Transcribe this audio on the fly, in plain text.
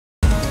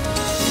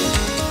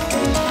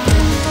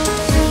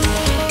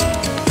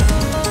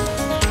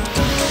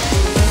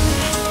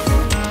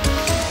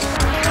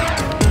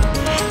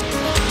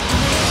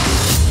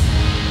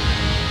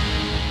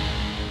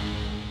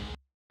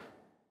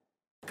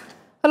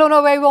Hello and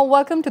a very warm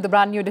welcome to the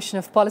brand new edition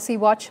of Policy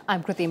Watch.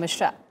 I'm Kriti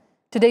Mishra.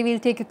 Today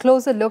we'll take a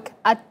closer look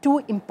at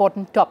two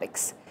important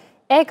topics: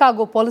 air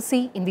cargo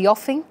policy in the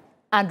offing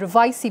and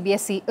revised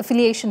CBSE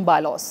affiliation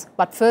bylaws.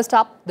 But first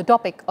up, the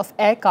topic of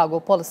air cargo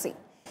policy.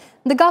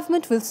 The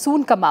government will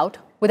soon come out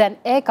with an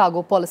air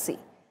cargo policy.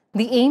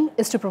 The aim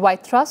is to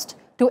provide thrust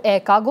to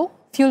air cargo,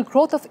 fuel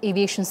growth of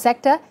aviation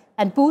sector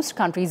and boost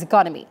country's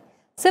economy.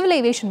 Civil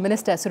Aviation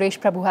Minister Suresh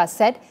Prabhu has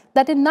said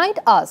that in night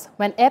hours,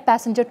 when air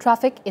passenger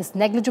traffic is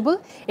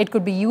negligible, it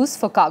could be used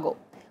for cargo.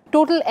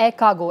 Total air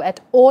cargo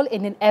at all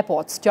Indian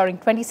airports during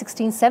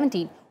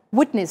 2016-17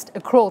 witnessed a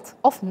growth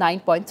of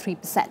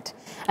 9.3%.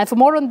 And for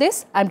more on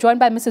this, I'm joined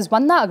by Mrs.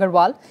 Vandana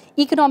Aggarwal,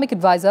 Economic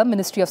Advisor,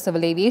 Ministry of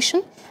Civil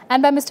Aviation,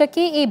 and by Mr.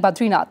 K.A.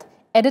 Badarinath,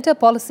 Editor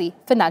Policy,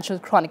 Financial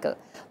Chronicle.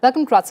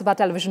 Welcome to Ghaziabad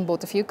Television,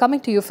 both of you. Coming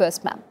to you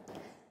first, ma'am.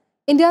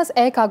 India's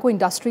air cargo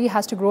industry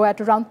has to grow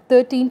at around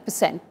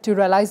 13% to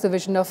realize the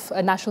vision of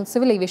a national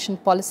civil aviation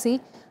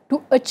policy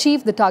to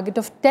achieve the target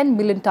of 10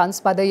 million tons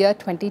by the year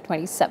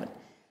 2027.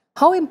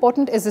 How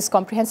important is this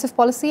comprehensive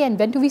policy and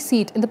when do we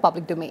see it in the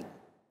public domain?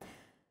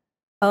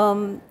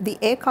 The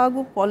air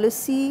cargo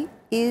policy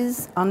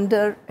is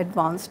under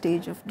advanced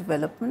stage of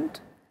development.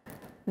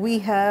 We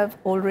have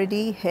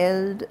already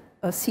held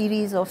a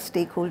series of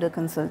stakeholder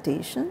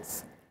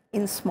consultations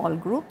in small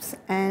groups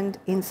and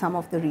in some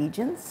of the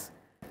regions.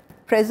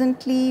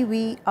 Presently,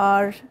 we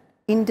are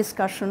in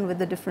discussion with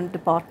the different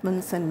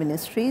departments and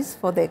ministries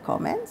for their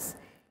comments,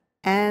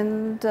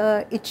 and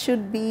it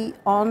should be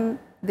on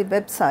the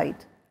website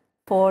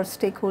for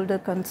stakeholder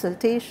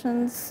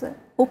consultations,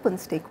 open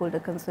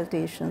stakeholder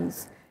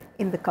consultations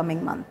in the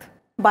coming month.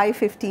 By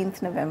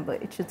 15th November,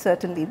 it should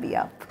certainly be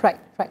up. Right.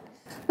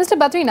 Mr.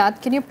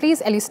 Badarinath, can you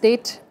please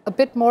elucidate a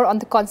bit more on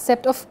the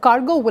concept of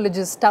cargo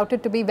villages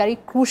touted to be very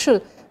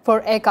crucial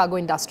for air cargo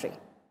industry?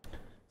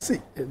 See,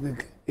 the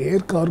air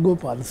cargo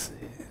policy,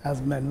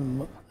 as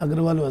Madam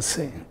Aggarwal was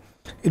saying,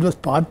 it was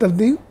part of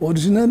the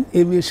original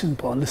aviation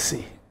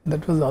policy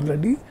that was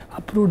already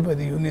approved by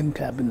the Union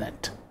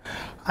Cabinet.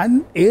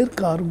 And air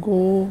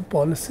cargo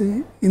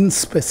policy in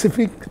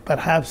specific,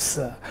 perhaps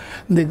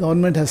the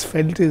government has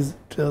felt it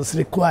was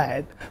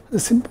required for the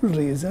simple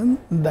reason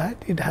that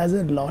it has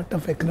a lot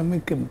of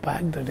economic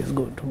impact that is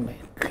going to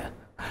make.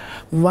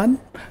 One,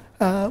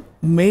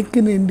 Make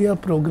in India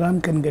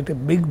program can get a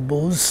big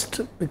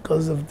boost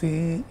because of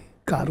the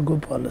cargo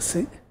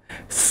policy.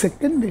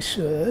 Second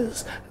issue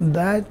is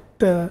that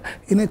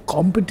in a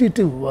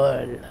competitive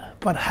world,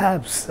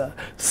 perhaps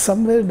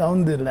somewhere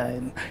down the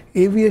line,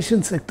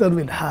 aviation sector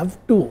will have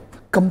to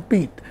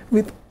compete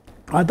with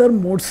other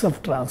modes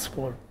of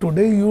transport.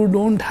 Today, you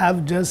don't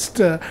have just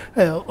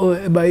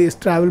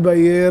travel by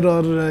air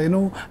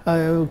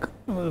or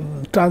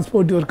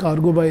transport your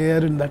cargo by air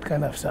and that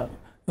kind of stuff.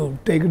 You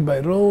take it by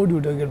road, you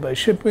take it by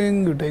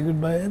shipping, you take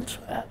it by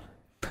elsewhere.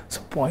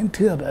 So point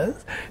here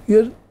is,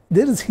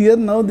 there is here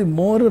now the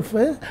more of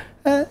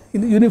a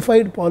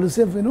unified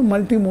policy of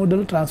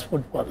multimodal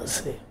transport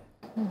policy.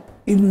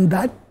 In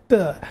that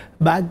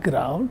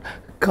background,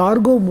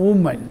 cargo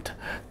movement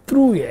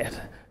through air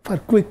for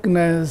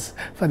quickness,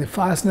 for the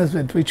fastness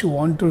with which you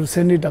want to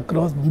send it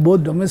across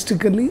both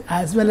domestically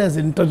as well as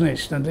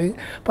internationally,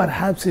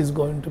 perhaps is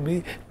going to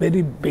be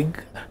very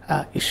big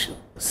issue.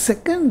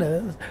 Second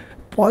is,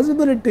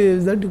 possibility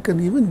is that you can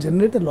even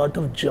generate a lot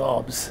of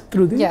jobs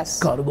through the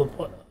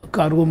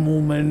cargo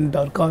movement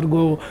or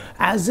cargo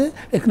as an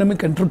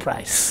economic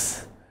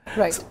enterprise.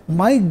 Right. So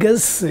my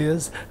guess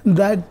is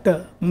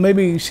that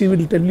maybe she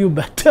will tell you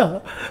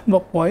better.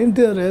 But point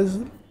here is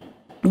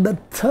the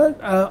third.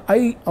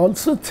 I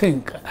also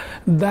think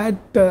that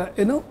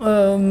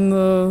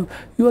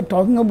you are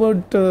talking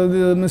about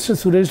Mr.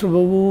 Suresh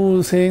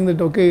Prabhu saying that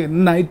okay,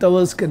 night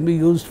hours can be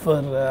used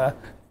for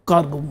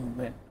cargo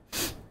movement.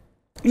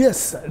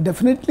 Yes,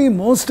 definitely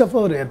most of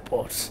our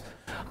airports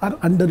are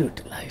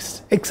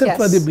underutilized, except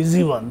for the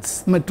busy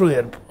ones, metro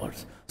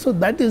airports. So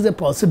that is a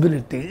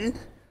possibility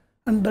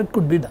and that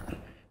could be done.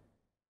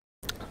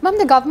 Ma'am,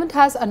 the government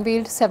has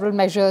unveiled several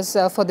measures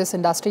for this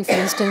industry. For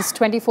instance,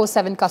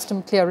 24/7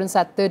 custom clearance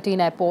at 13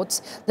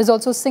 airports. There's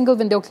also single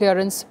window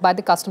clearance by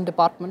the custom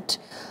department.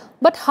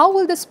 But how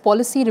will this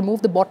policy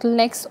remove the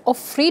bottlenecks of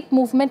freight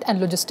movement and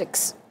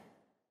logistics?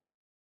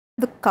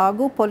 The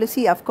cargo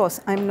policy, of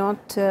course, I'm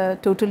not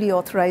totally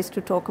authorized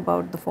to talk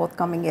about the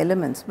forthcoming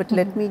elements, but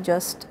let me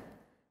just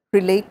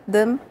relate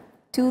them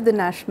to the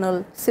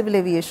national civil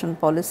aviation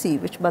policy,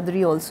 which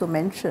Badri also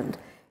mentioned.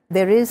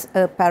 There is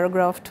a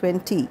paragraph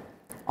 20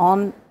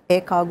 on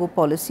air cargo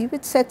policy,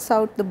 which sets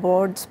out the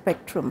broad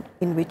spectrum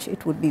in which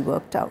it would be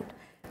worked out.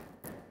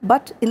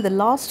 But in the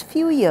last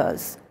few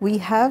years, we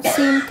have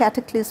seen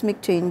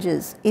cataclysmic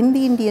changes in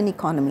the Indian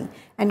economy,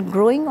 and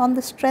growing on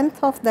the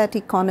strength of that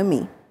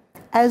economy,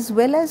 as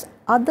well as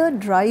other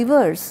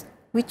drivers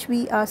which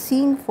we are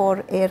seeing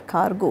for air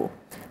cargo,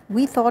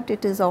 we thought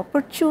it is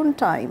opportune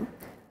time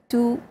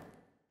to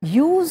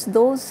use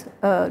those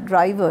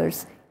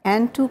drivers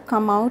and to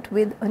come out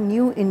with a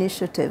new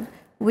initiative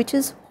which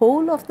is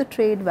whole of the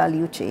trade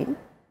value chain,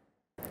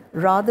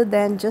 rather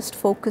than just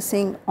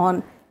focusing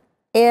on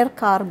air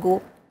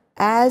cargo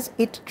as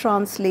it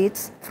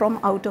translates from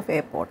out of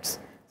airports.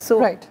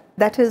 So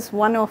that is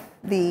one of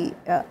the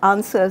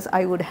answers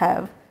I would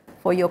have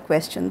for your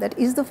question, that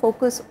is the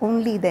focus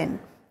only then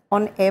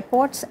on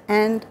airports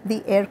and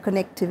the air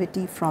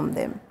connectivity from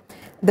them,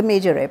 the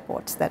major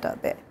airports that are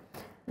there.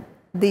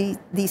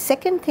 The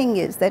second thing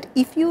is that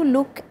if you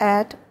look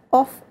at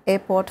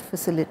off-airport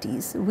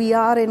facilities, we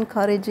are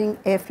encouraging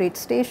air freight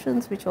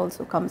stations, which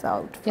also comes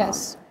out from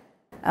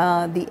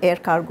the air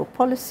cargo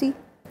policy.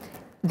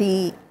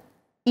 The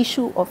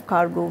issue of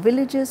cargo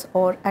villages,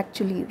 or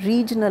actually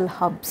regional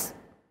hubs,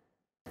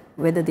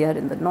 whether they are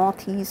in the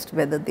northeast,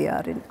 whether they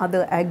are in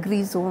other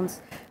agri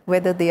zones,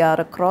 whether they are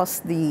across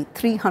the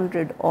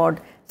 300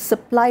 odd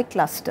supply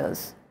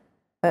clusters,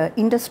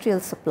 industrial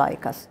supply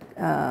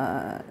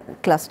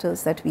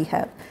clusters that we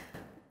have.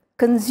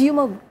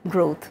 Consumer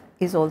growth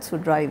is also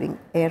driving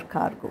air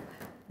cargo.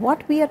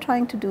 What we are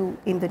trying to do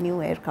in the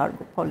new air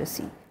cargo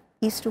policy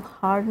is to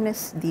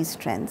harness these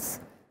trends,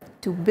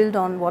 to build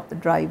on what the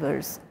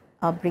drivers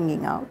are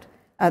bringing out,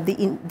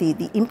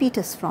 the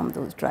impetus from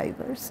those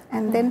drivers,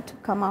 and then to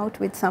come out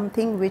with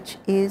something which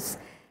is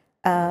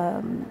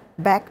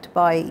backed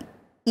by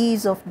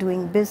ease of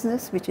doing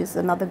business, which is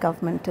another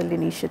governmental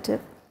initiative,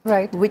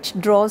 which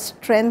draws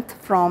strength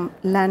from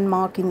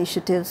landmark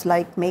initiatives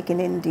like Make in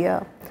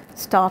India,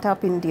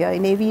 Startup India.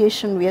 In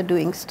aviation, we are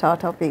doing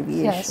Startup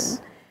Aviation.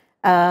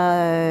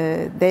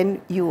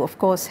 Then you, of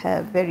course,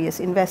 have various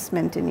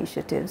investment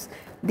initiatives,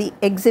 the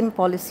EXIM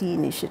policy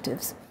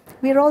initiatives.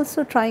 We are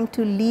also trying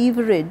to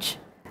leverage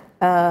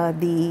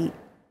the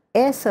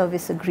air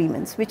service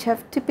agreements, which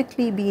have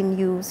typically been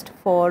used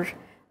for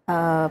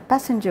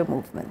passenger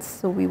movements.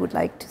 So we would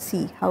like to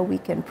see how we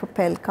can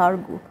propel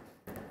cargo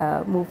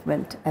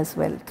movement as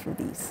well through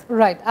these.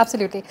 Right,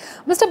 absolutely.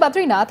 Mr.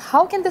 Badarinath,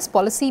 how can this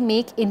policy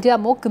make India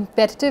more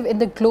competitive in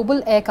the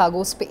global air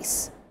cargo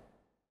space?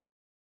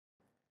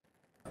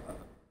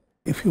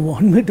 If you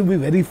want me to be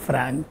very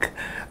frank,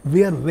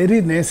 we are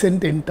very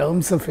nascent in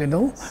terms of,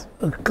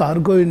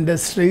 cargo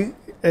industry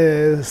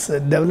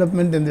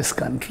development in this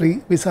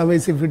country.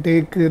 Vis-a-vis if you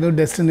take,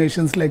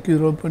 destinations like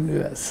Europe and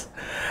US.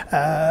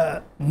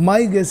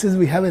 My guess is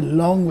we have a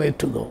long way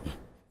to go.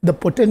 The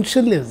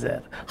potential is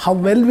there. How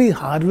well we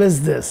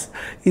harvest this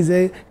is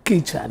a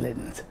key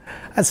challenge.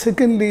 And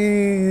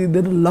secondly,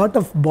 there are a lot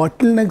of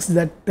bottlenecks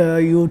that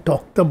you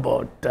talked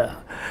about.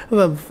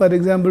 For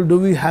example, do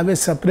we have a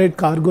separate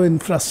cargo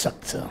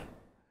infrastructure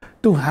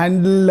to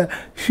handle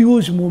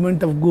huge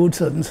movement of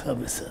goods and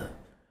services?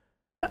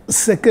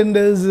 Second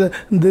is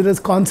there is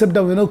concept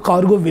of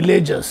cargo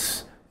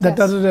villages that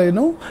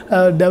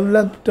are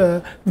developed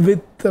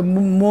with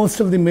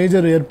most of the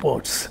major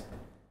airports.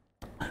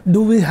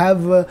 Do we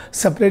have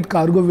separate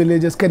cargo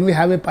villages? Can we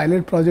have a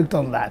pilot project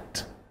on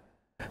that?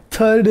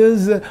 Third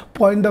is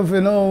point of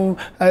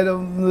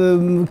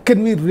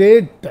can we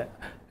rate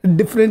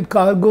different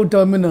cargo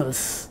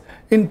terminals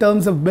in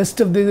terms of best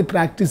of the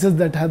practices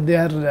that they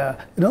are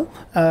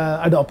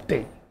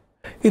adopting?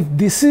 If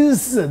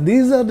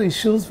these are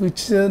issues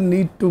which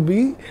need to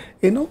be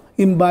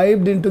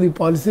imbibed into the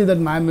policy that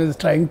ma'am is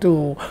trying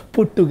to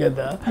put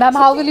together. Ma'am,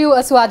 how will you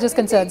assuage his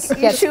concerns?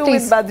 Yes, issue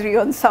with Badri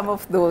on some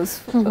of those,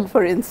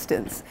 for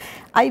instance.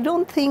 I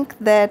don't think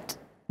that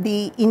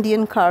the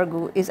Indian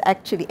cargo is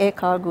actually, air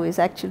cargo is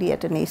actually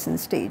at a nascent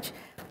stage.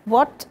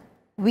 What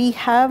we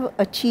have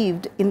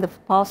achieved in the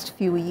past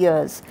few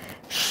years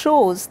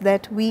shows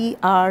that we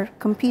are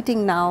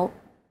competing now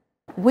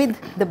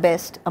with the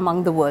best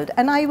among the world.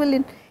 And I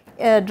will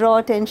draw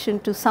attention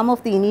to some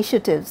of the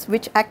initiatives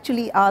which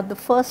actually are the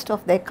first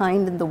of their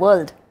kind in the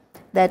world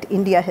that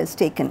India has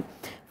taken.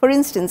 For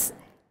instance,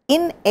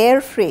 in air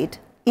freight,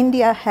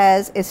 India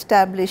has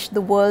established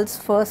the world's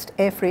first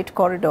air freight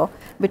corridor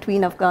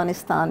between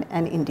Afghanistan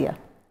and India.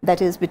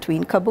 That is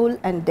between Kabul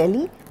and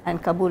Delhi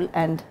and Kabul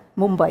and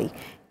Mumbai.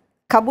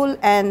 Kabul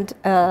and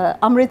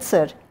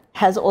Amritsar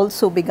has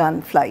also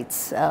begun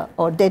flights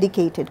or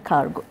dedicated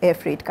cargo, air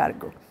freight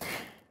cargo.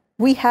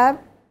 We have,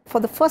 for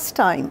the first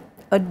time,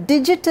 a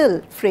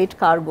digital freight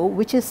cargo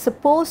which is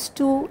supposed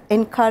to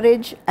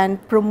encourage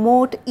and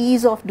promote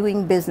ease of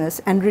doing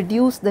business and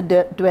reduce the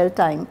dwell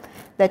time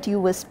that you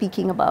were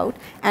speaking about,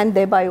 and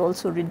thereby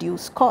also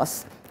reduce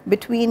costs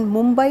between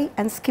Mumbai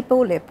and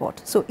Schiphol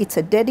Airport. So it's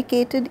a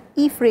dedicated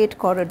e-freight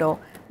corridor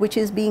which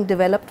is being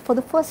developed for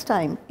the first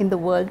time in the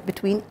world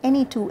between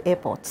any two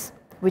airports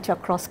which are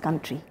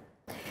cross-country.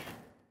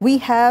 We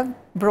have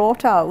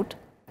brought out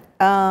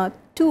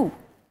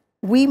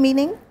we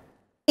meaning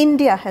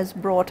India has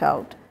brought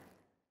out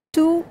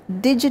 2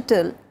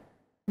 digital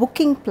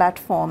booking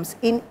platforms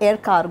in air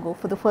cargo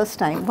for the first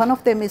time. One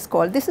of them is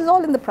called, this is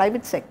all in the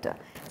private sector.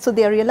 So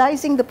they are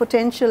realizing the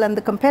potential and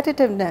the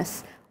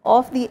competitiveness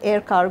of the air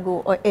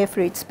cargo or air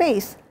freight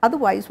space.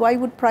 Otherwise, why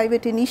would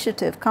private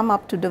initiative come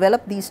up to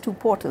develop these 2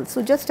 portals?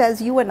 So just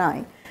as you and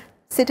I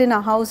sit in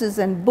our houses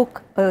and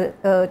book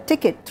a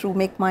ticket through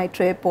Make My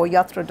Trip or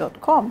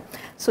yatra.com.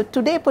 So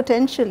today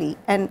potentially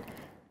an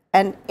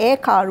air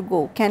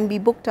cargo can be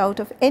booked out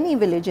of any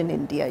village in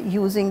India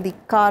using the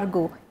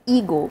cargo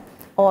ego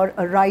or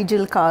a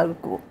Rigel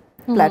cargo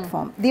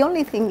platform. The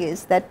only thing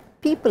is that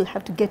people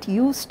have to get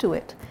used to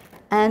it.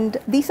 And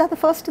these are the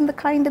first in the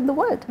kind in the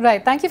world.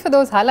 Right. Thank you for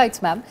those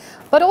highlights, ma'am.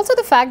 But also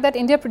the fact that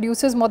India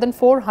produces more than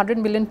 400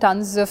 million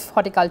tons of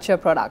horticulture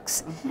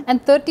products,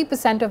 and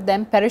 30% of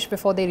them perish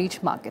before they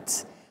reach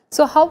markets.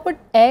 So how would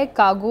air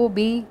cargo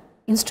be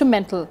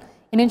instrumental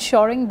in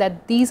ensuring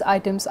that these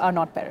items are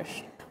not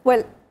perished?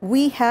 Well,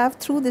 we have,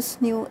 through this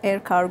new air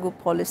cargo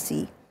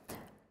policy,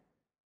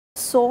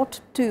 sought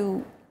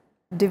to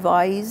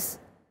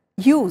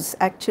use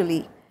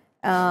actually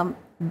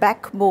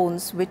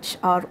backbones which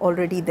are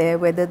already there,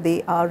 whether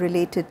they are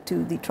related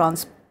to the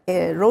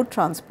road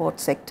transport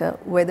sector,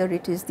 whether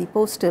it is the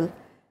postal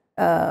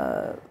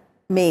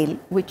mail,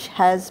 which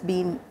has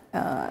been,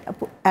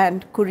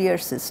 and courier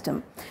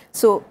system.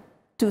 So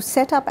to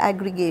set up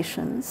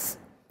aggregations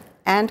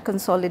and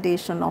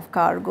consolidation of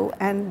cargo,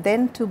 and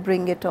then to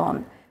bring it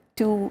on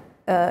to,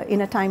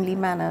 in a timely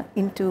manner,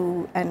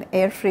 into an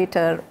air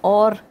freighter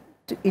or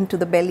into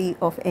the belly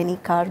of any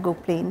cargo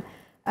plane,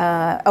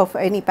 of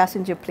any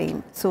passenger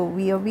plane. So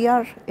we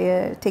are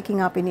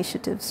taking up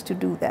initiatives to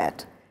do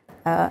that.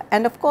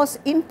 And of course,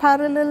 in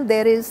parallel,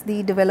 there is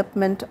the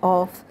development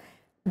of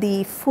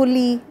the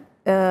fully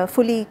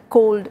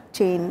cold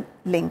chain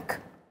link,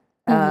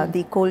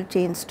 the cold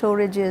chain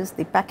storages,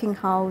 the packing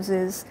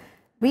houses.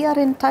 We are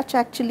in touch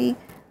actually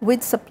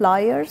with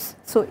suppliers.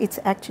 So it's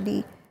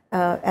actually,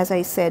 as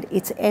I said,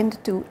 it's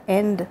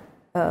end-to-end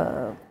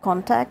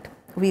contact.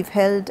 We've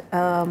held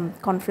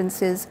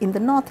conferences in the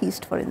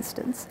Northeast, for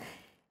instance,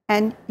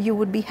 and you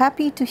would be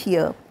happy to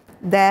hear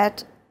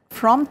that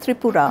from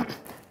Tripura,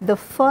 the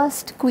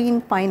first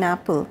queen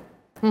pineapple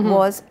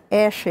was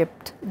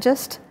airshipped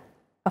just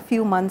a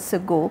few months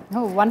ago.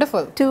 Oh,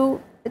 wonderful.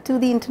 To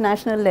the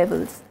international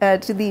levels,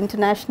 to the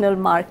international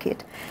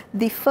market.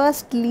 The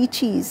first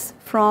lychees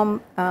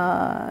from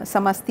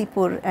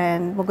Samastipur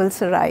and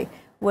Mughalsarai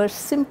were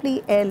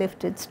simply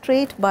airlifted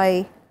straight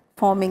by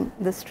forming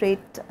the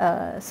straight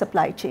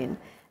supply chain,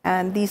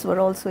 and these were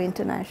also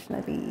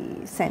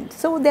internationally sent.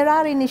 So there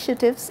are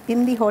initiatives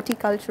in the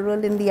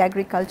horticultural, in the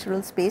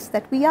agricultural space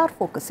that we are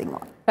focusing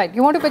on. Right.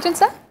 You want to pitch in,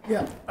 sir?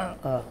 Yeah,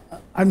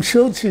 I'm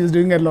sure she is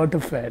doing a lot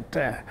of it.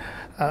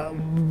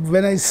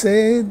 When I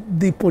say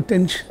the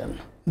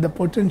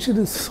potential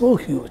is so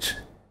huge,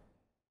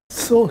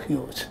 so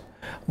huge.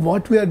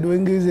 What we are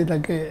doing is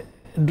like a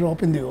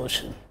drop in the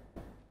ocean.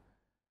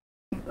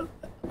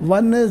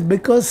 One is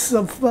because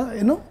of,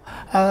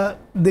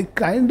 the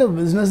kind of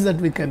business that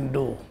we can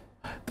do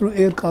through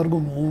air cargo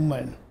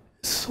movement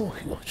is so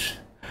huge.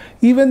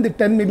 Even the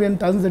 10 million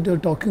tons that you're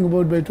talking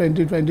about by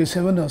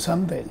 2027 or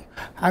something,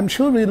 I'm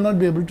sure we will not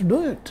be able to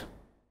do it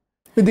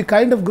with the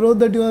kind of growth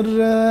that you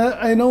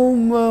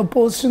are,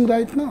 posting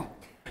right now.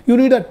 You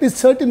need at least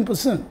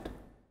 13%.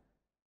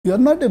 You are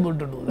not able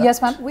to do that.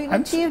 Yes, ma'am. We've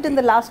achieved in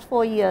the last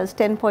 4 years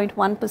 10.1%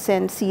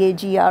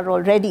 CAGR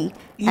already.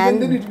 Even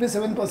and then it will be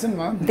 7%,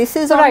 ma'am. This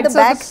is So on right, the so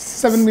back.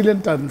 7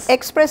 million tons.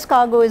 Express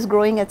cargo is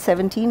growing at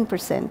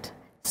 17%.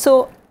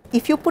 So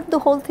if you put the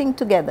whole thing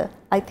together,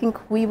 I think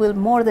we will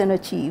more than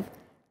achieve.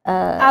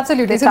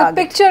 Absolutely. So target.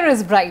 the picture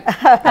is bright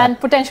and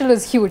potential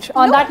is huge.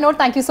 On that note,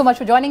 thank you so much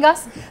for joining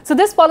us. So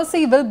this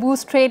policy will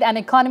boost trade and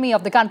economy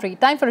of the country.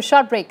 Time for a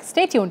short break.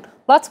 Stay tuned.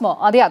 Lots more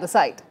on the other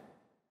side.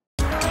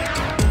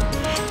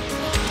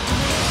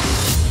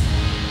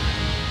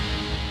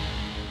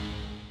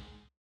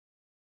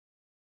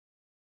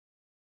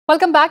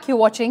 Welcome back. You're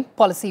watching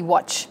Policy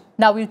Watch.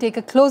 Now we'll take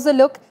a closer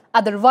look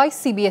at the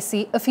revised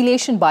CBSE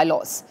affiliation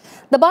bylaws.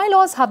 The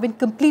bylaws have been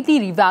completely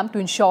revamped to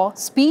ensure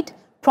speed,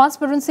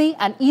 transparency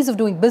and ease of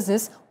doing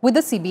business with the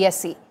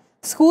CBSE.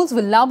 Schools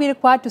will now be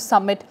required to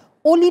submit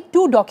only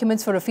 2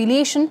 documents for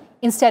affiliation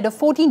instead of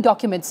 14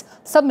 documents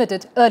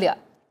submitted earlier.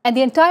 And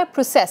the entire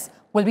process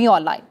will be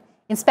online.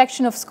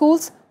 Inspection of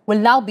schools will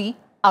now be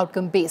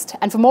outcome-based.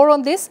 And for more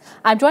on this,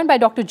 I'm joined by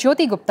Dr.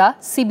 Jyoti Gupta,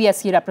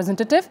 CBSE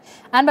representative,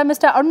 and by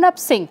Mr. Arunabh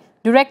Singh,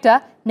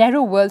 Director,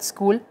 Nehru World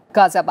School,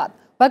 Ghaziabad.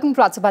 Welcome to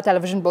Rajya Sabha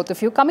Television, both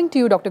of you. Coming to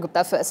you, Dr.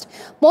 Gupta first.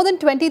 More than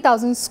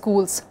 20,000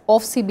 schools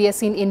of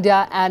CBSE in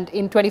India and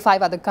in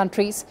 25 other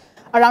countries,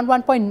 around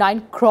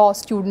 1.9 crore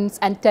students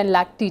and 10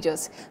 lakh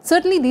teachers.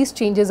 Certainly these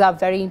changes are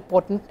very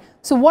important.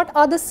 So what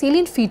are the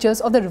salient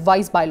features of the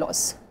revised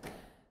bylaws?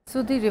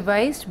 So the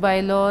revised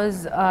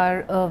bylaws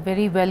are a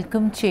very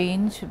welcome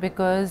change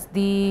because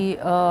the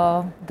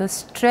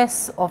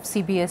stress of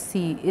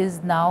CBSE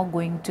is now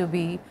going to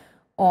be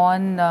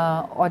on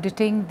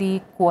auditing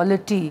the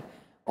quality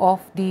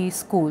of the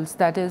schools.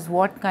 That is,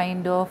 what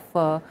kind of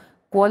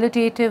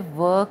qualitative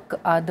work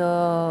are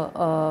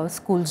the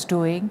schools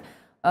doing,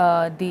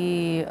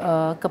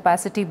 the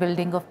capacity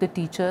building of the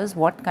teachers,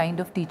 what kind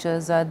of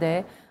teachers are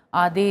there,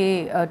 are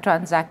they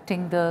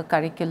transacting the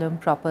curriculum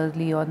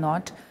properly or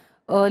not.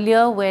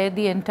 Earlier, where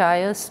the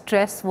entire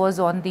stress was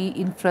on the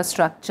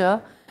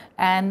infrastructure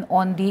and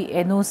on the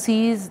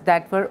NOCs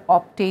that were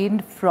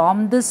obtained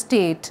from the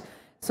state.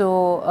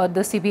 So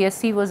the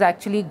CBSE was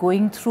actually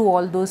going through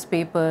all those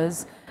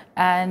papers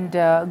and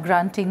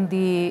granting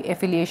the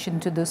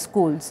affiliation to the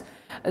schools.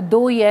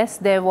 Though yes,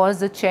 there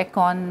was a check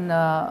on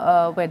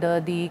whether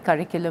the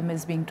curriculum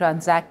is being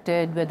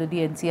transacted, whether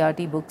the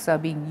NCERT books are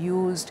being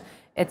used,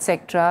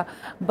 etc.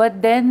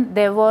 But then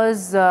there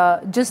was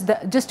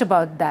just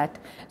about that.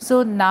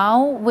 So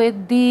now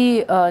with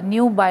the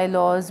new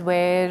bylaws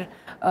where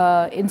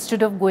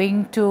instead of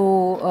going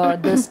to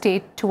the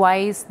state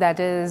twice, that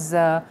is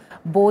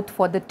both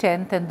for the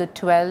 10th and the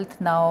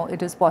 12th, now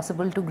it is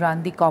possible to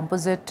grant the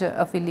composite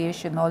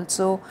affiliation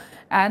also.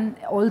 And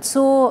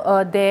also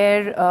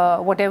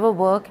whatever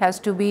work has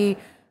to be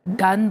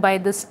done by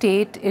the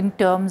state in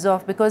terms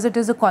of, because it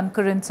is a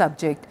concurrent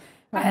subject,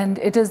 and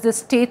it is the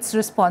state's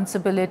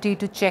responsibility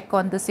to check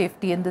on the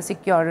safety and the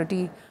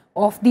security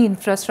of the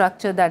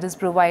infrastructure that is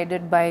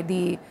provided by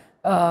the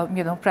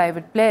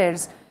private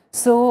players.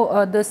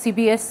 So the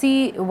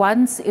CBSE,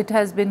 once it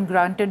has been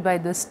granted by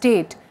the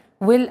state,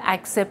 will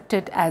accept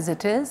it as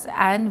it is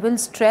and will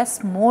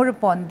stress more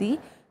upon the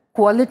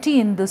quality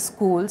in the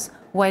schools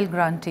while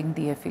granting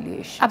the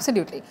affiliation.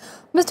 Absolutely.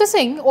 Mr.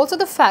 Singh, also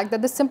the fact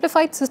that the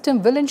simplified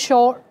system will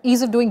ensure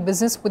ease of doing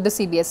business with the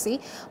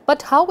CBSE,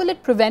 but how will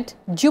it prevent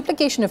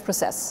duplication of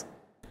process?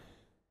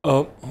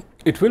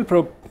 It will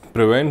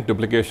prevent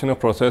duplication of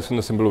process in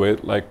a simple way,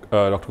 like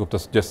Dr. Gupta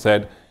just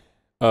said.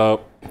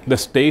 The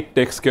state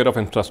takes care of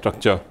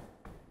infrastructure.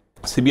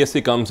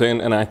 CBSE comes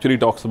in and actually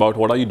talks about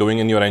what are you doing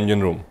in your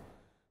engine room.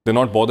 They're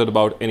not bothered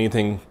about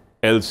anything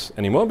else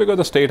anymore because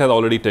the state has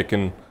already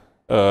taken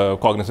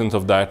cognizance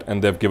of that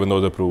and they've given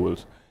those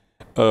approvals.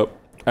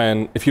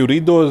 And if you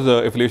read those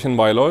affiliation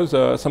bylaws,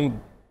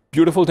 some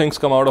beautiful things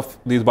come out of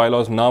these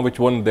bylaws now which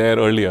weren't there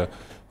earlier.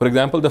 For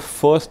example, the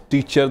first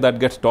teacher that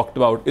gets talked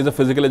about is a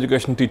physical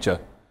education teacher.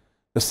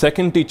 The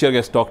second teacher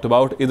gets talked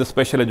about is a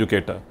special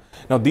educator.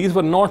 Now, these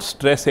were not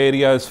stress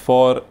areas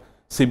for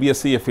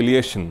CBSE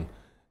affiliation.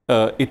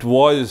 It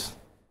was,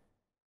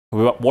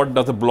 what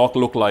does the block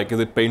look like? Is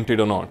it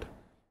painted or not?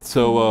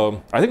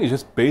 So I think it's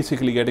just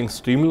basically getting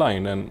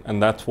streamlined,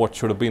 and that's what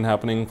should have been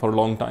happening for a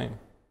long time.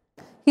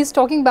 He's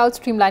talking about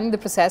streamlining the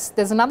process.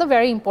 There's another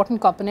very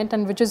important component,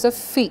 and which is a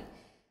fee.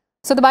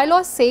 So the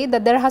bylaws say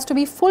that there has to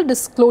be full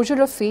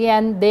disclosure of fee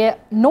and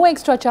no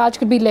extra charge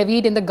could be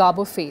levied in the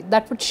garbo fee.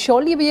 That would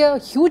surely be a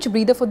huge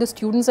breather for the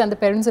students and the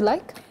parents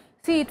alike.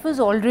 See, it was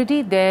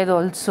already there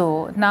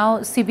also. Now,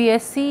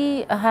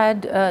 CBSE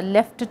had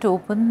left it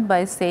open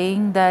by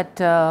saying that,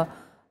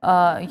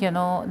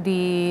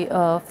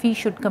 the fee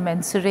should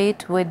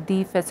commensurate with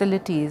the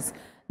facilities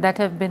that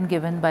have been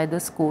given by the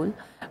school.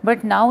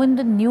 But now in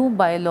the new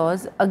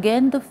bylaws,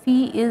 again, the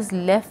fee is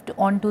left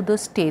onto the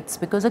states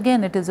because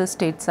again, it is a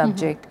state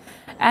subject.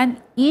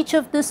 And each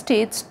of the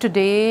states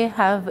today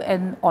have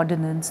an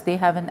ordinance, they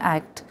have an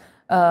act.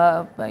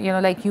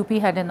 Like UP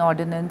had an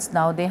ordinance,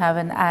 now they have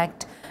an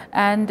act.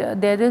 And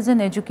there is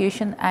an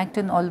education act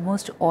in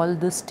almost all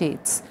the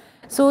states.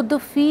 So the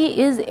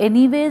fee is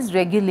anyways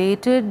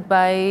regulated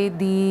by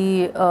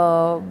the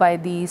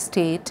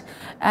state,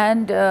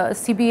 and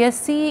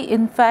CBSE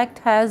in fact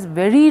has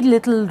very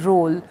little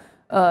role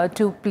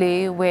to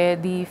play where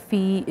the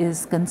fee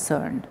is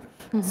concerned.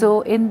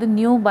 So in the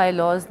new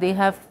bylaws, they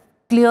have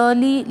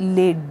clearly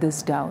laid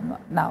this down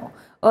now.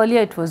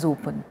 Earlier it was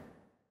open.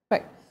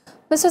 Right.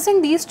 Mr.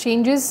 Singh, these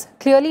changes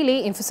clearly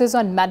lay emphasis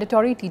on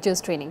mandatory teachers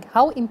training.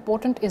 How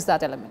important is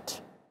that element?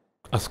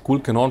 A school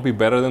cannot be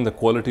better than the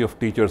quality of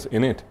teachers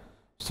in it.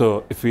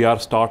 So if we are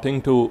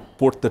starting to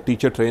put the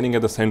teacher training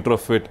at the center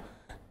of it,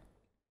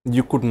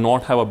 you could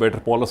not have a better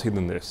policy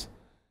than this.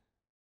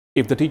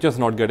 If the teacher is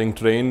not getting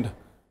trained,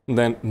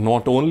 then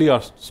not only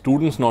are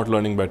students not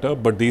learning better,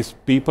 but these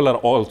people are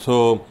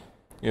also,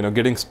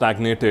 getting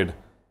stagnated,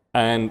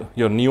 and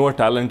your newer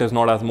talent is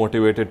not as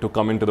motivated to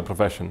come into the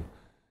profession.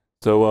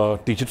 So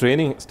teacher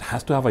training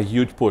has to have a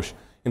huge push.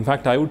 In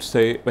fact, I would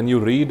say when you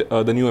read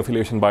the new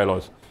affiliation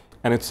bylaws,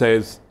 and it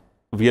says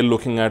we are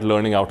looking at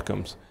learning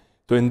outcomes.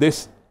 So in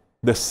this,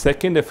 the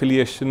second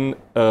affiliation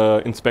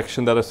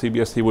inspection that a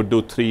CBSE would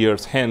do 3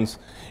 years hence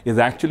is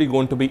actually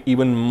going to be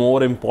even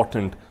more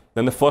important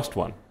than the first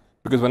one.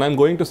 Because when I'm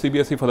going to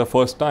CBSE for the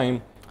first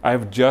time, I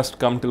have just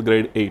come till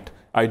grade 8.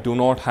 I do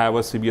not have a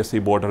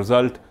CBSE board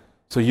result.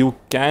 So you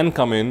can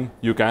come in,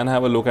 you can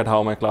have a look at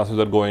how my classes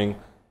are going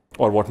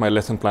or what my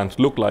lesson plans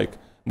look like.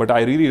 But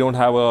I really don't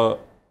have a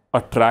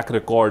track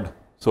record,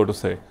 so to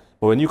say.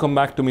 But when you come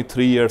back to me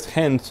 3 years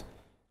hence,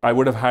 I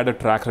would have had a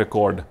track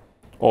record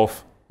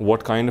of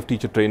what kind of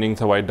teacher trainings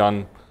have I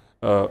done,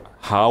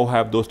 how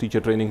have those teacher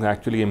trainings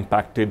actually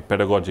impacted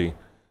pedagogy.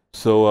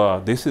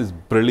 So this is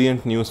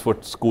brilliant news for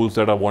schools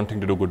that are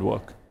wanting to do good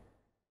work.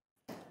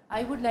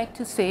 I would like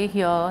to say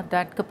here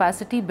that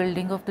capacity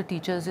building of the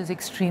teachers is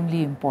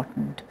extremely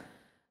important.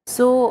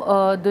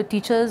 So the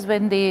teachers,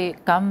 when they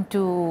come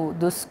to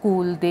the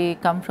school, they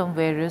come from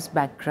various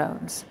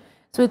backgrounds.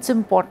 So it's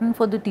important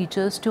for the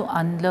teachers to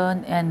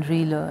unlearn and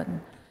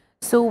relearn.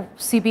 So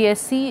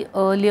CBSE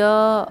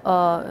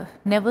earlier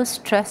never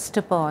stressed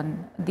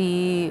upon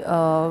the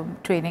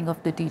training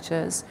of the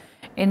teachers.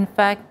 In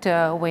fact,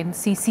 when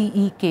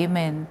CCE came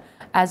in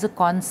as a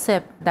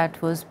concept,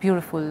 that was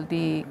beautiful,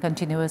 the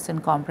continuous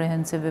and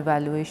comprehensive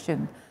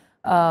evaluation.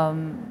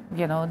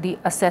 the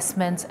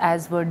assessments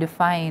as were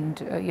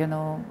defined,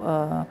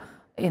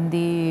 in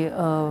the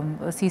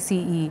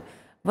CCE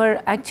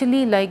were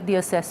actually like the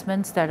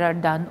assessments that are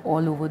done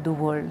all over the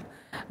world.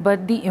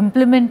 But the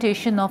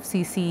implementation of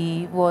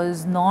CCE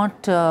was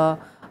not,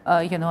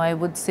 I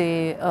would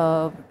say,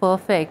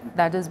 perfect.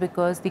 That is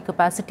because the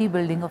capacity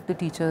building of the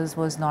teachers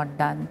was not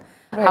done.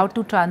 Right. How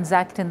to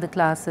transact in the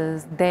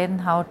classes, then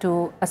how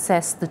to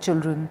assess the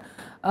children.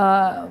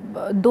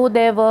 Though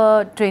there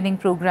were training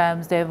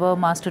programs, there were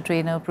master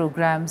trainer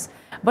programs,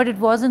 but it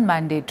wasn't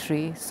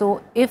mandatory.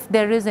 So if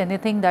there is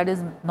anything that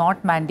is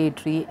not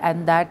mandatory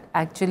and that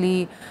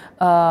actually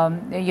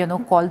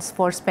calls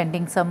for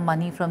spending some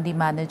money from the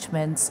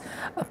managements,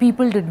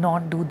 people did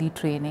not do the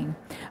training.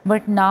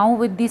 But now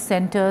with the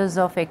centers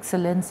of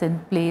excellence in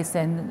place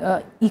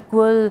and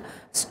equal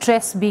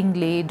stress being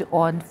laid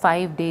on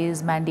 5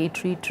 days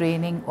mandatory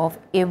training of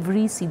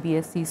every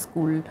CBSE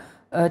school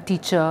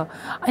teacher,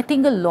 I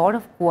think a lot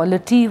of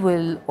quality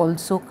will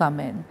also come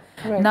in.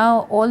 Right.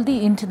 Now, all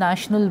the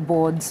international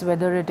boards,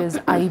 whether it is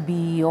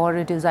IB or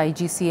it is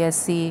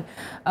IGCSE,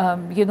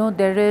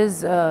 there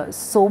is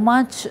so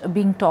much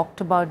being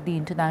talked about the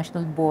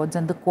international boards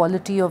and the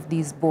quality of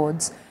these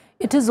boards.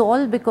 It is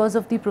all because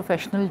of the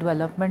professional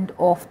development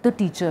of the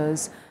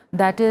teachers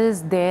that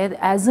is there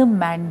as a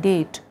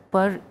mandate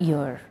per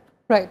year.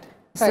 Right.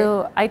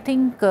 So I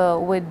think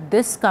with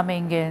this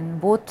coming in,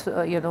 both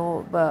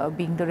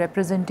being the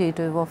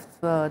representative of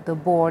the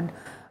board,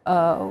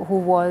 who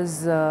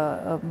was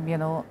a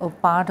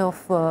part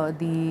of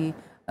the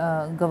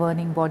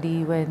governing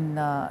body when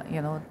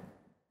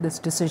this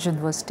decision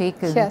was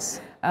taken.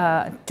 Yes.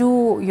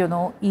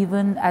 To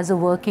even as a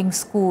working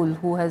school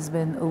who has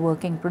been a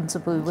working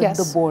principal with yes.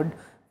 the board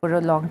for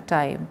a long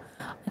time,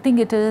 I think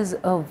it is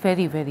a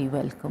very, very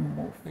welcome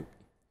move.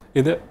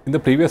 In the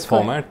previous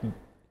format,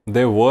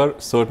 there were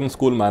certain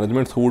school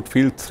managements who would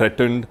feel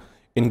threatened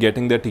in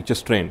getting their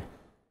teachers trained,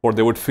 or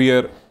they would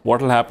fear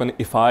what will happen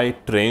if I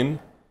train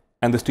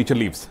and this teacher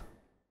leaves.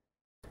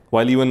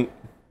 While even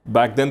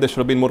back then they should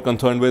have been more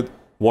concerned with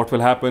what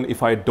will happen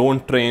if I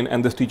don't train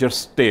and this teacher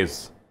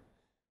stays.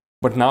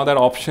 But now that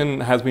option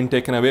has been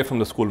taken away from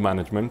the school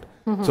management.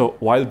 Mm-hmm. So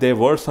while there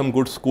were some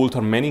good schools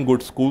or many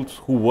good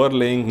schools who were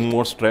laying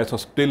more stress or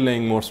still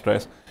laying more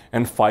stress,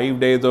 and 5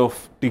 days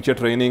of teacher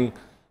training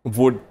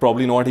would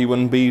probably not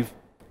even be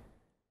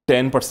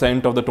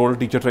 10% of the total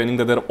teacher training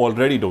that they're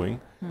already doing.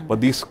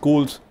 But these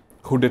schools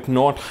who did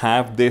not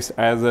have this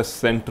as a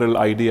central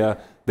idea,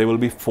 they will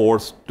be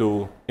forced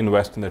to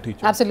invest in their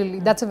teachers. Absolutely.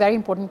 That's a very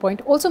important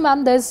point. Also,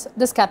 ma'am, there's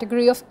this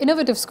category of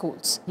innovative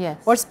schools. Yes.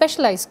 Or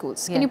specialized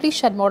schools. Can you please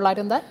shed more light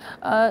on that?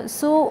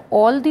 So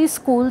all these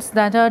schools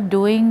that are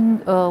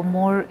doing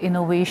more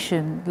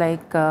innovation,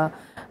 like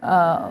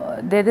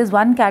there is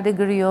one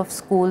category of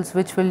schools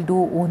which will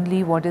do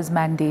only what is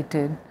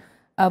mandated.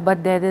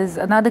 But there is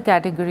another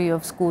category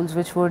of schools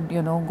which would,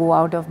 go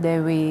out of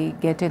their way,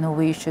 get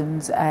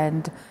innovations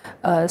and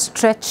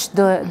stretch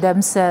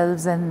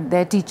themselves and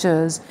their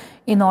teachers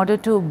in order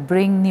to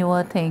bring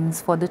newer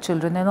things for the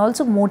children and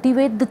also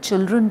motivate the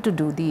children to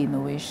do the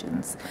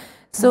innovations.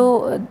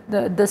 So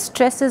the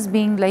stress is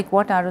being like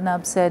what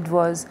Arunabh said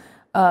was,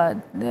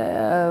 once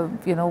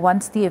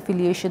the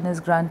affiliation is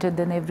granted,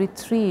 then every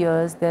 3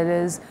 years there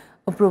is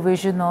a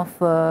provision of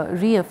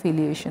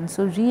re-affiliation.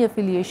 So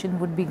re-affiliation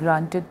would be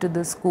granted to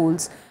the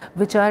schools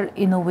which are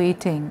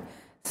innovating.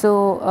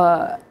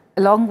 So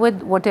along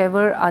with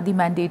whatever are the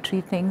mandatory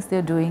things,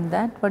 they're doing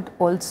that, but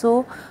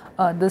also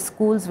the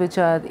schools which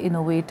are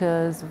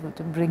innovators,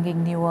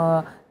 bringing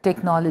newer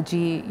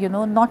technology,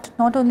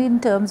 not only in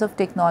terms of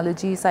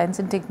technology, science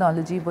and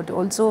technology, but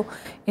also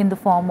in the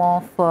form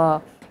of,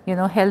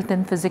 health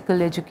and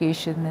physical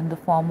education, in the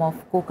form of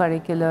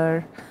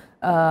co-curricular,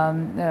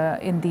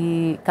 in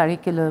the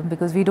curriculum,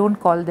 because we don't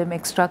call them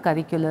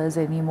extracurriculars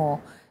anymore.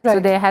 Right. So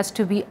there has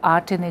to be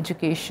art in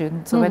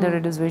education. So whether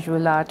it is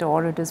visual art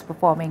or it is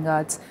performing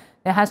arts,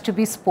 there has to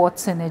be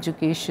sports in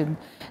education.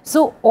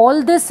 So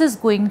all this is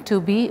going to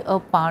be a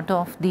part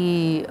of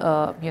the,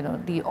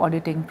 the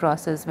auditing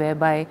process,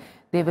 whereby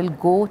they will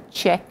go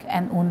check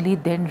and only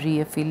then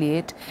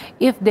re-affiliate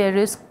if there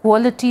is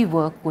quality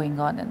work going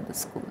on in the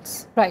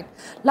schools. Right.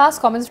 Last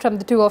comments from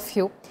the two of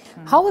you.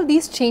 How will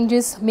these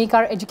changes make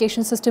our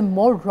education system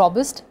more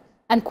robust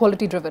and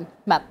quality driven?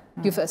 Ma'am,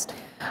 you first.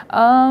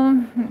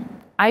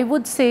 I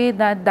would say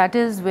that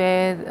is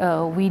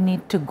where we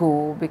need to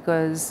go,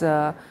 because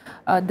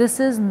this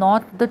is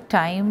not the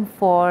time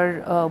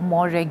for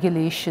more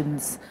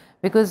regulations.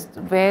 Because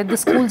where the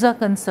schools are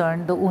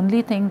concerned, the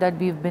only thing that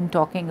we've been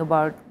talking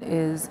about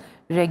is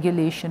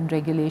regulation,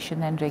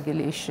 regulation and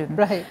regulation.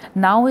 Right.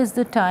 Now is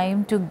the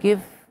time to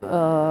give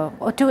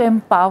or to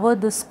empower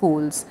the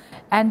schools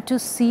and to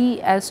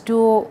see as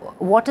to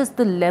what is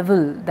the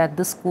level that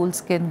the schools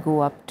can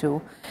go up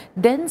to.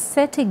 Then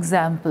set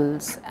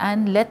examples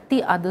and let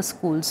the other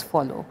schools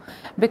follow,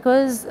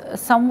 because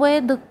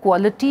somewhere the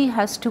quality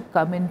has to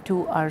come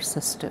into our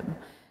system.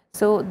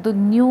 So the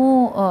new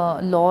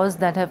laws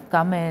that have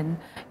come in,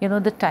 you know,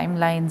 the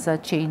timelines are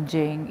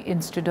changing.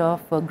 Instead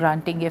of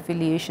granting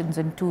affiliations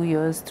in 2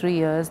 years, 3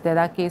 years, there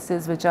are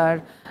cases which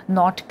are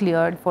not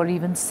cleared for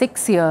even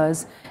 6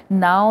 years.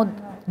 Now,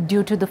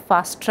 due to the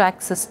fast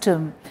track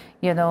system,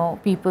 you know,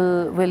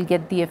 people will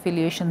get the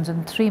affiliations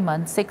in 3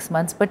 months, 6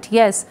 months. But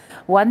yes,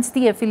 once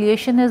the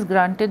affiliation is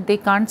granted, they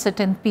can't sit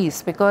in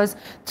peace, because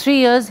 3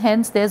 years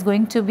hence there's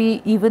going to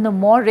be even a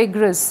more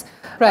rigorous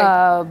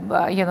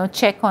you know,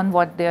 check on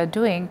what they are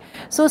doing.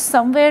 So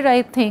somewhere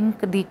I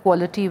think the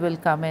quality will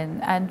come in.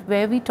 And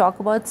where we talk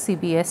about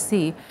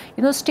CBSE,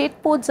 you know,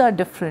 state boards are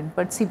different,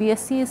 but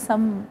CBSE is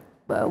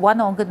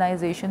one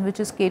organization which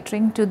is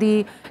catering to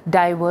the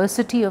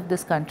diversity of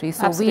this country.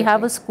 So Absolutely. We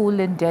have a school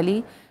in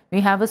Delhi, we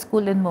have a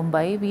school in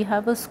Mumbai, we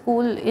have a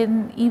school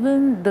in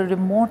even the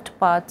remote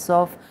parts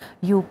of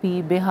UP,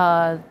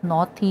 Bihar,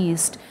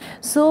 Northeast.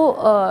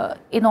 So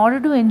in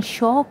order to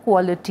ensure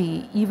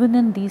quality even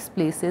in these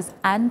places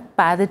and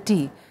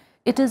parity,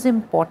 it is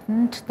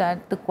important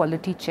that the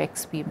quality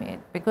checks be made,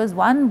 because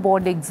one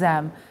board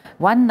exam,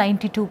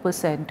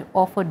 192%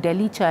 of a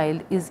Delhi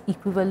child is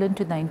equivalent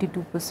to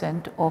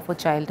 92% of a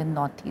child in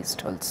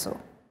Northeast also.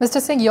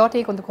 Mr. Singh, your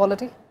take on the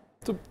quality?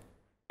 So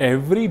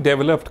every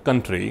developed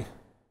country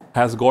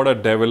has got a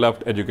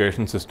developed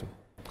education system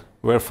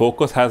where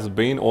focus has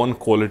been on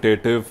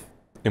qualitative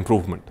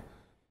improvement.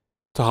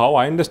 So how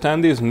I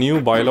understand these new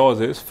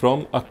bylaws is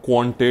from a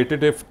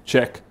quantitative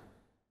check,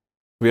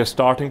 we are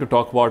starting to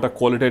talk about a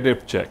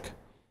qualitative check.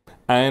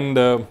 And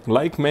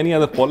like many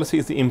other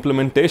policies, the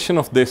implementation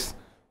of this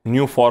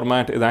new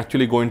format is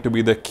actually going to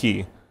be the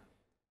key.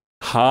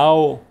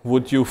 How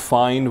would you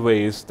find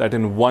ways that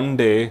in one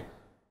day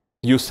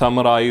you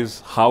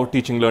summarize how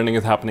teaching learning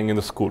is happening in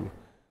the school?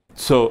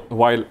 So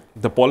while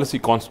the policy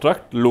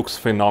construct looks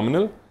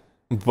phenomenal,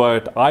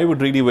 but I would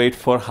really wait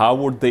for how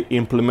would they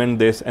implement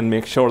this and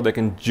make sure they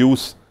can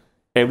juice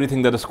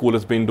everything that the school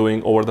has been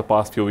doing over the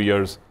past few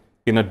years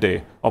in a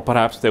day. Or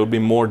perhaps there would be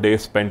more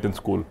days spent in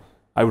school.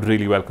 I would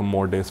really welcome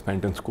more days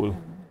spent in school.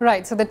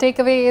 Right, so the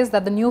takeaway is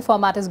that the new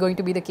format is going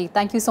to be the key.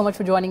 Thank you so much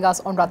for joining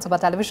us on Rajya Sabha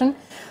Television.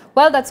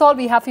 Well, that's all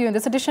we have for you in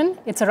this edition.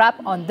 It's a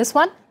wrap on this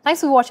one.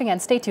 Thanks for watching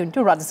and stay tuned to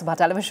Rajya Sabha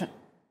Television.